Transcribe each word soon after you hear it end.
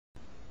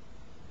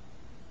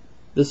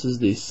This is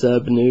the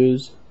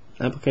sebNews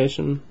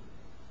application.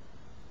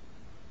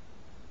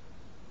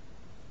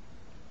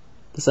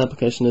 This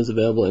application is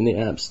available in the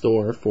App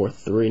Store for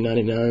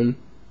 $3.99.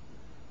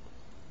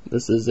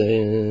 This is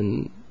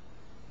a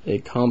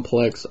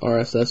complex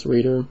RSS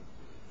reader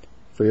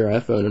for your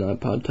iPhone and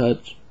iPod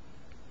Touch.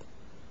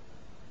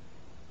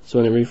 So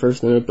whenever you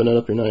first open it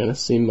up, you're not going to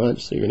see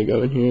much. So you're going to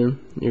go in here,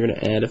 you're going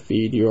to add a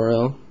feed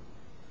URL.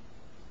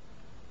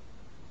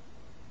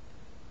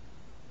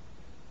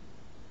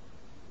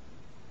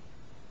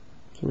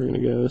 So we're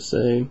going to go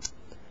say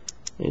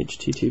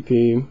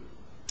http://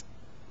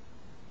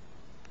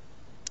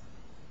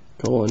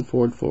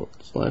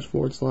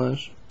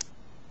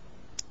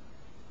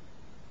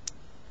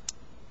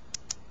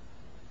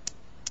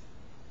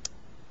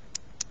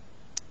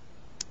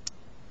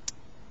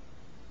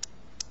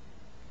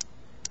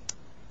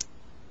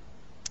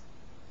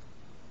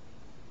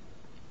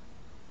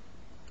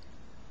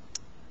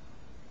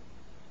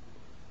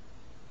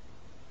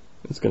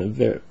 It's going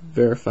to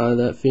verify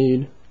that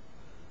feed.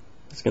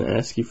 It's going to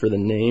ask you for the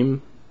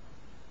name.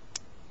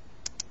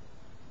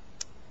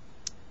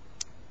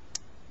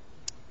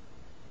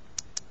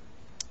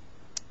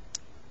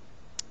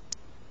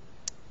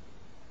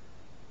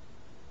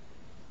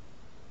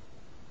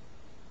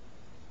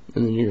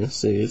 And then you're going to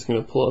see it's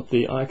going to pull up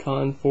the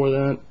icon for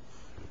that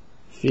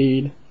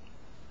feed.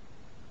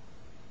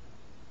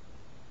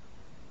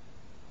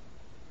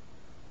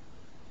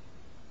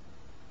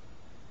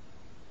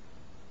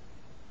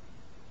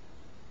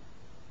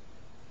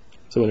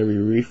 So whenever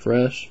you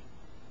refresh,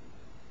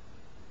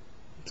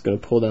 it's going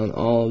to pull down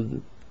or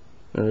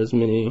as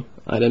many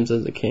items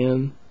as it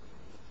can.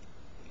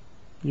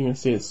 You're going to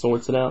see it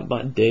sorts it out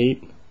by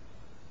date.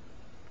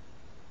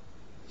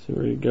 So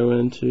we're going to go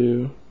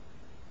into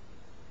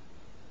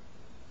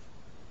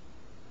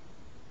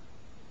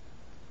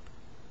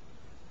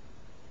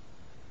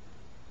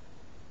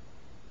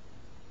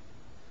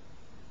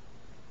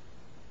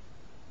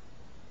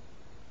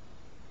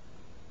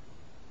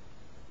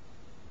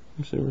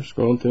so we're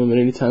scrolling through them, and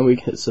anytime we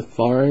hit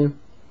Safari, and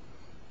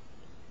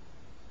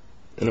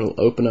it'll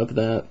open up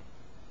that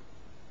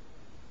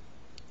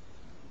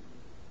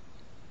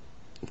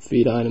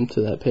feed item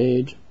to that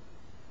page.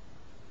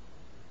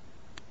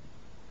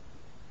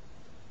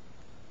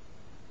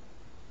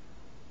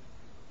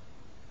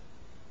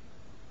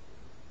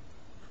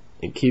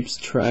 It keeps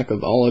track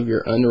of all of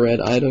your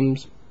unread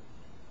items.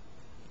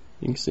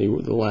 You can see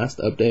what the last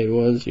update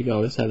was. You can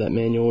always have that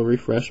manual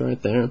refresh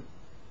right there.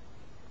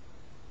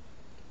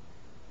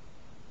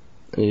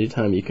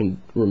 Anytime you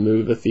can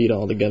remove a feed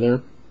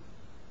altogether.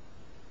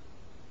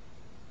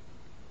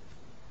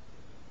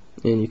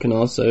 And you can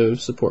also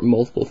support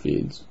multiple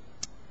feeds.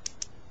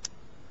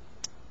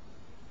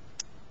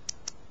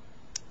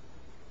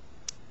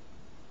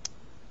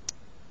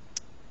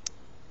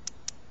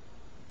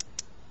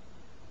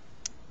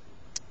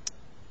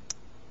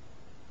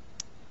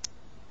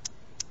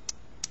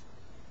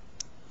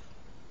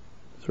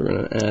 So we're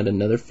going to add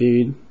another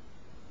feed.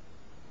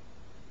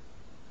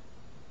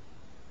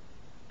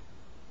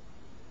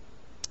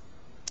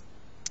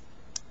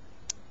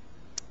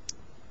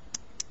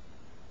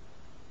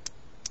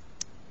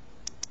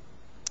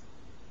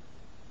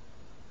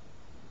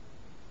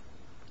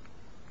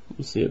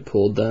 You see it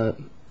pulled that.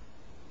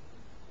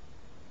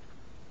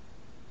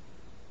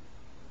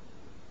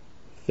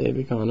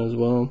 Favicon as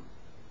well.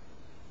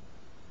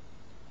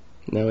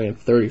 Now we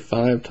have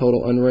 35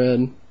 total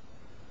unread,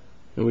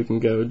 and we can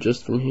go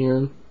just from here,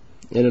 and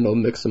it'll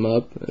mix them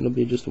up. It'll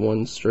be just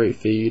one straight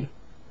feed,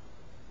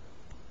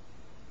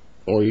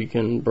 or you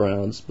can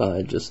browse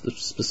by just the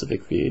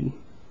specific feed.